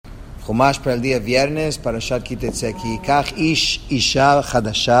Chumash para el día viernes, Parashat Ki Tetzeh, Ki yikach ish isha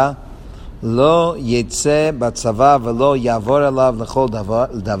chadasha, lo yetze batzava velo yavor alav lechol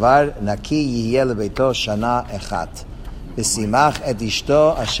davar, naki yihye lebeito shana echat, v'simach et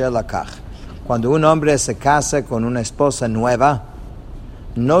ishto asher lakach. Cuando un hombre se casa con una esposa nueva,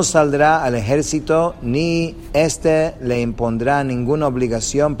 no saldrá al ejército, ni le impondrá ninguna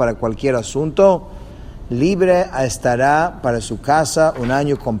obligación para cualquier asunto. Libre estará para su casa un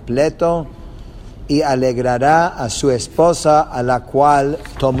año completo y alegrará a su esposa a la cual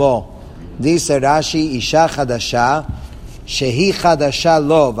tomó. Dice Rashi, Isha Chadasha, Shehi Chadasha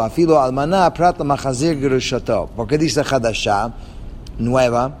lo, vafilo almaná prat lamachazir gerushato. ¿Por qué dice Chadasha?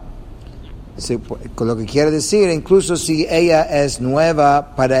 Nueva. Lo que quiere decir, incluso si ella es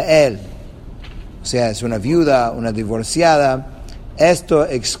nueva para él, o sea, es una viuda, una divorciada, esto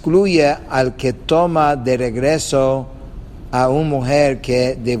excluye al que toma de regreso a una mujer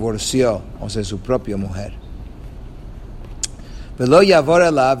que divorció, o sea, su propia mujer. Velo yavor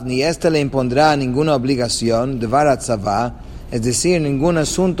alav, ni le impondrá ninguna obligación, devar hatzavá, es decir, ningún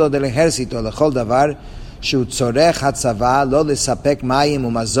asunto del ejército, lechol davar, שהוא צורך הצבא לא לספק מים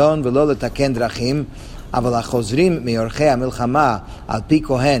ומזון ולא לתקן דרכים, אבל החוזרים מאורחי המלחמה על פי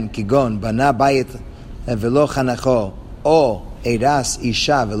כהן כגון בנה בית ולא חנכו או ארס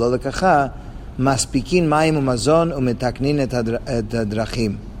אישה ולא לקחה, מספיקים מים ומזון ומתקנים את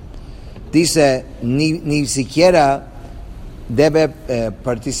הדרכים. Dice, ni siquiera debe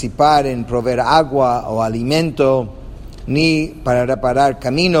participar en proveer agua o alimento, ni para reparar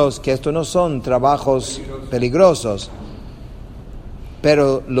caminos, que estos no son trabajos peligrosos.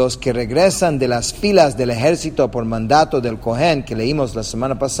 Pero los que regresan de las filas del ejército por mandato del Cohen, que leímos la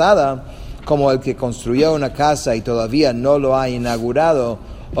semana pasada, como el que construyó una casa y todavía no lo ha inaugurado,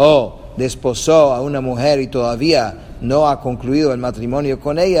 o desposó a una mujer y todavía no ha concluido el matrimonio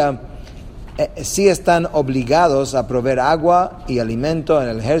con ella, sí están obligados a proveer agua y alimento en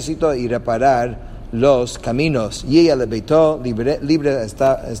el ejército y reparar los caminos. Y ella le beitó, libre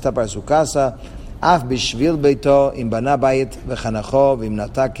está para su casa. Af bishvil beitó, im bana bayit vechanachó, vim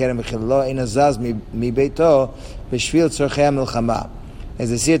nata kerem vechillo, in azaz mi beitó, bishvil tzorchei milchama. Es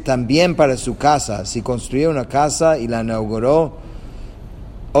decir, también para su casa. Si construyó una casa y la inauguró,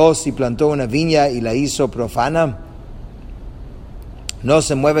 o si plantó una viña y la hizo profana, no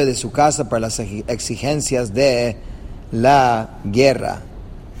se mueve de su casa para las exigencias de la guerra.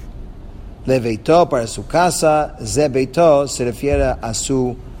 Le beitó para su casa, ze beitó se refiere a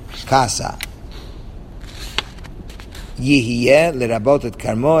su casa. Yihye le rabot et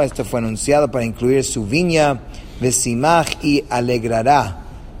karmo, esto fue anunciado para incluir su viña, vesimach y alegrará,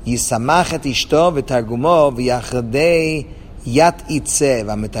 yisamach et ishto vetargumo v'yachadei yat itze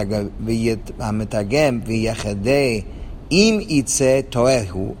v'ametagem v'yachadei im itze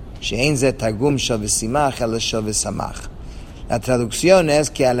toehu, she'en ze targum shel vesimach el shel vesamach. La traducción es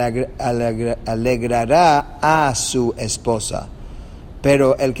que alegrará a su esposa.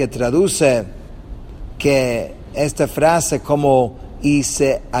 Pero el que traduce que esta frase como y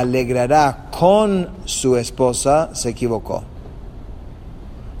se alegrará con su esposa se equivocó.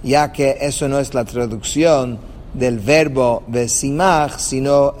 Ya que eso no es la traducción del verbo vesimach,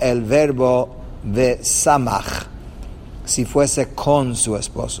 sino el verbo vesamach, si fuese con su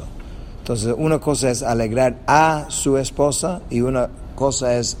esposo. Entonces, una cosa es alegrar a su esposa y una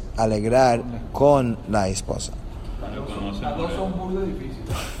cosa es alegrar con la esposa. Las dos son muy difíciles.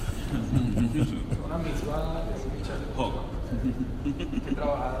 Una mitzvah que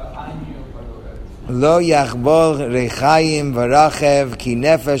trabajar años para lograr eso. Lo yachbol rechaim v'rachev ki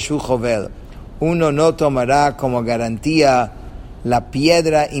nefesh hu chovel. Uno no tomará como garantía la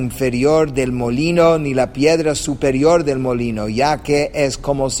piedra inferior del molino ni la piedra superior del molino, ya que es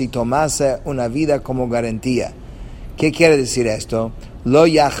como si tomase una vida como garantía. ¿Qué quiere decir esto? Lo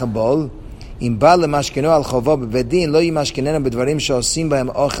yachbol im ba lemashkeno al chovo bebedin lo yimashkenenu bedvarim sheosim bahem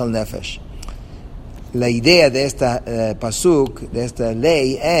ochel nefesh. La idea de esta pasuk, de esta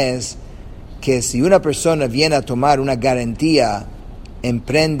ley, es que si una persona viene a tomar una garantía,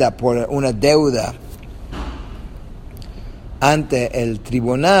 emprenda por una deuda ante el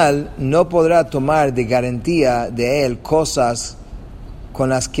tribunal, no podrá tomar de garantía de él cosas con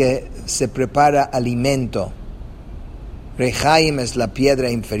las que se prepara alimento. Rechaim es la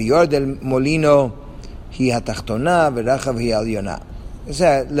piedra inferior del molino, hi hatachtoná, verachav hi alyoná. O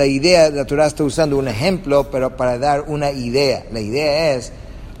sea, la idea, la Torah está usando un ejemplo, pero para dar una idea. La idea es,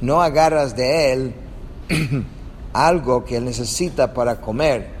 no agarras de él algo que él necesita para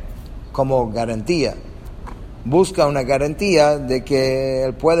comer como garantía. Busca una garantía de que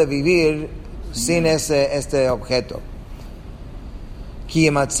él puede vivir sin este objeto. כי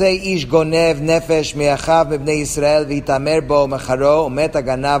ימצא איש גונב נפש מאחיו מבני ישראל ויתאמר בו מחרו ומת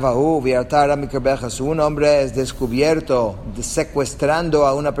הגנב ההוא וירתה הרע מקרבך. Si un hombre es descubierto secuestrando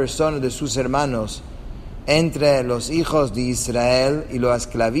a una persona de sus hermanos entre los hijos de Israel y lo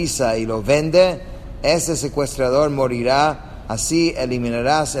esclaviza y lo vende, ese secuestrador morirá, así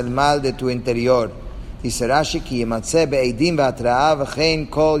eliminarás el mal de tu interior. Dice Rashi, כי ימצא בעדים והתראה וכן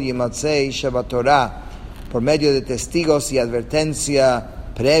כל ימצא שבתורה, por medio de testigos y advertencia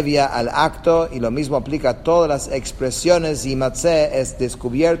previa al acto, y lo mismo aplica a todas las expresiones. Yimatzeh es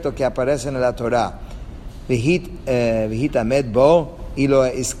descubierto que aparecen en la Torah. Vihit amed bo, y lo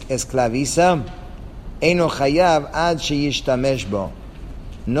esclaviza. Eino chayav ad sheyishtamesh bo.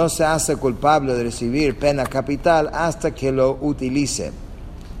 No se hace culpable de recibir pena capital hasta que lo utilice.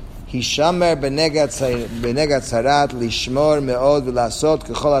 Hishamer benegat zarat lishmor meod v'lasot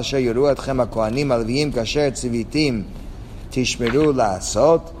kechol asher yoru etchem hakohanim alviim kasher tzivitim tishmeru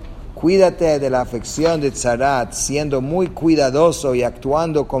la'asot. Cuídate de la afección de tzarat, siendo muy cuidadoso y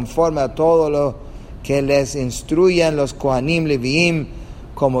actuando conforme a todo lo que les instruyan los kohanim leviim,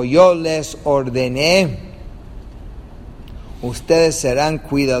 como yo les ordené. Ustedes serán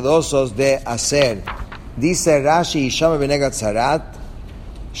cuidadosos de hacer. Dice Rashi, Hishamer benegat zarat,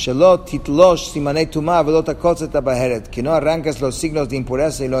 שלא תתלוש סימני טומאה ולא תקוץ את הבהרת, que no arranques los signos de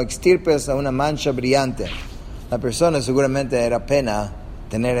impureza y lo extirpes a una mancha brillante. La persona seguramente era pena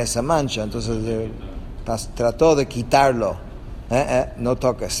tener esa mancha, entonces trató de quitarlo. No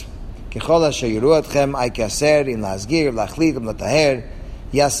toques. ככל אשר יראו אתכם, hay que hacer, en להסגיר, להחליט, לטהר,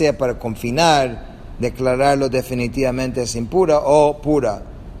 ya sea para confinar, declararlo definitivamente es impura o pura.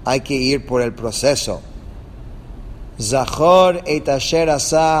 Hay que ir por el proceso. Zachor et asher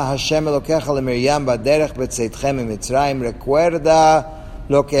asa Hashem Elokecha le Miriam baderech betzeitchem mitzrayim. Recuerda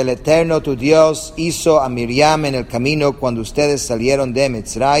lo que el Eterno tu Dios hizo a Miriam en el camino cuando ustedes salieron de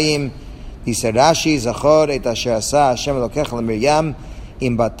Mitzrayim. Dice Rashi, Zachor et asher asa Hashem Elokecha le Miriam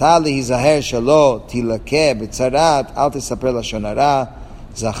im batal lehizaher shelo tilakeh betzarat al tesaper lashon hara.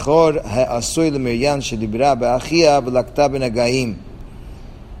 Zachor ha'asui le Miriam shedibra be'achia v'lakta benagaim.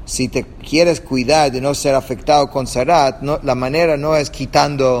 Si te quieres cuidar de no ser afectado con Zarat, la manera no es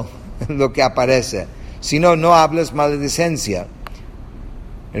quitando lo que aparece, sino no hables maledicencia.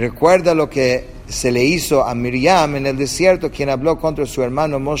 Recuerda lo que se le hizo a Miriam en el desierto, quien habló contra su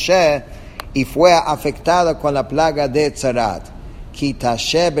hermano Moshe y fue afectada con la plaga de Zarat.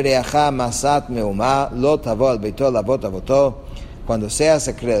 Cuando seas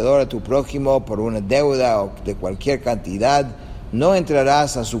acreedor a tu prójimo por una deuda o de cualquier cantidad, no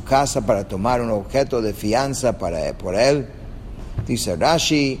entrarás a su casa para tomar un objeto de fianza por él. Dice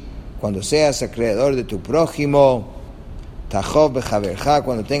Rashi, cuando seas acreedor de tu prójimo, Tachov bechaverja,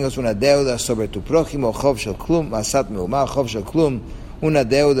 cuando tengas una deuda sobre tu prójimo, Chov shel klum, Masat meuma, Chov shel klum, una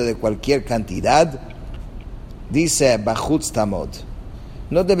deuda de cualquier cantidad, dice Bachutz tamod.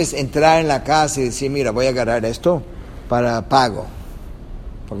 No debes entrar en la casa y decir, mira, voy a agarrar esto para pago.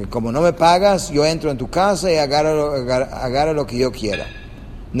 Porque como no me pagas, yo entro en tu casa y agarro lo que yo quiera.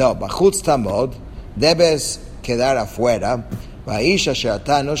 No, bachutz tamod, debes quedar afuera.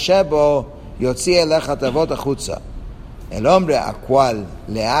 El hombre a cual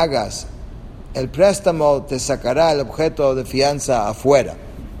le hagas el préstamo te sacará el objeto de fianza afuera.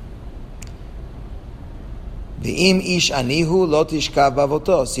 Si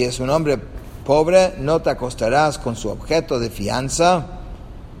es un hombre pobre, no te acostarás con su objeto de fianza.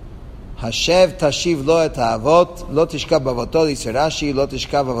 Hashev tashiv lo et haavot, lo tishkav bavoto, dice Rashi, lo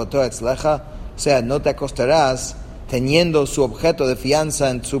tishkav bavoto etzlecha. O sea, no te acostarás teniendo su objeto de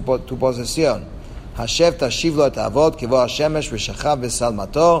fianza en tu posesión. Hashev tashiv lo et haavot, kivo hashemesh v'shachav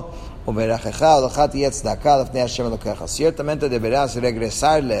v'salmato, u'verachecha olachat yetzedaka lefnei Hashem Elokecha. Ciertamente deberás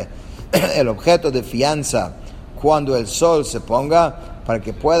regresarle el objeto de fianza cuando el sol se ponga, para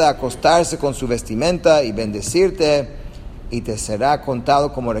que pueda acostarse con su vestimenta y bendecirte, y te será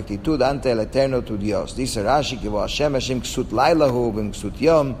contado como rectitud ante el Eterno tu Dios. Dice Rashi, que Hashemesh im ksut lailahu v'im ksut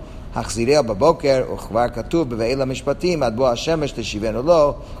yom hachzireo baboker uchvar katuv beve'il mishpatim ad bo Hashemesh teshivenu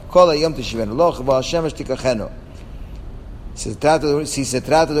lo kol hayom teshivenu lo chvo Hashemesh tikachenu. Si se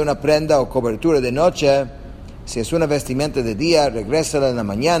trata de una prenda o cobertura de noche, si es una vestimenta de día, regrésala en la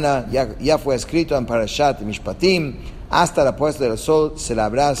mañana. Ya fue escrito en Parashat Mishpatim, hasta la puesta del sol se la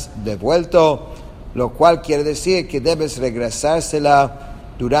habrás devuelto, lo cual quiere decir que debes regresársela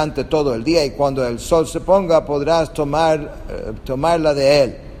durante todo el día, y cuando el sol se ponga podrás tomarla de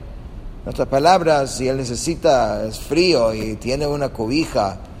él. En otras palabras, si él es frío y tiene una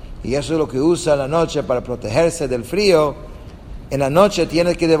cobija, y eso es lo que usa en la noche para protegerse del frío, en la noche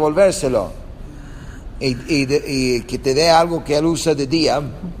tienes que devolvérselo. y que te dé algo que él usa de día,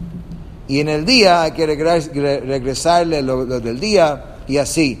 y en el día hay que regresarle lo del día, y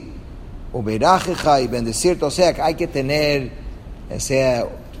así. Uberajeja y bendecirte, o sea que hay que tener ese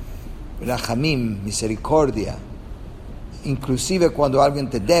rajamim, misericordia. Inclusive cuando alguien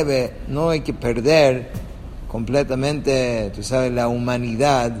te debe, no hay que perder completamente, tú sabes, la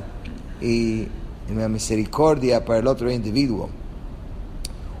humanidad y la misericordia para el otro individuo.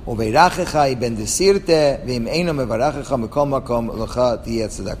 Uberajeja y bendecirte,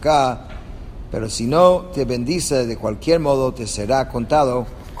 pero si no te bendice, de cualquier modo te será contado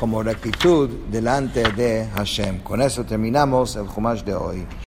como rectitud delante de Hashem. Con eso terminamos el Chumash de hoy.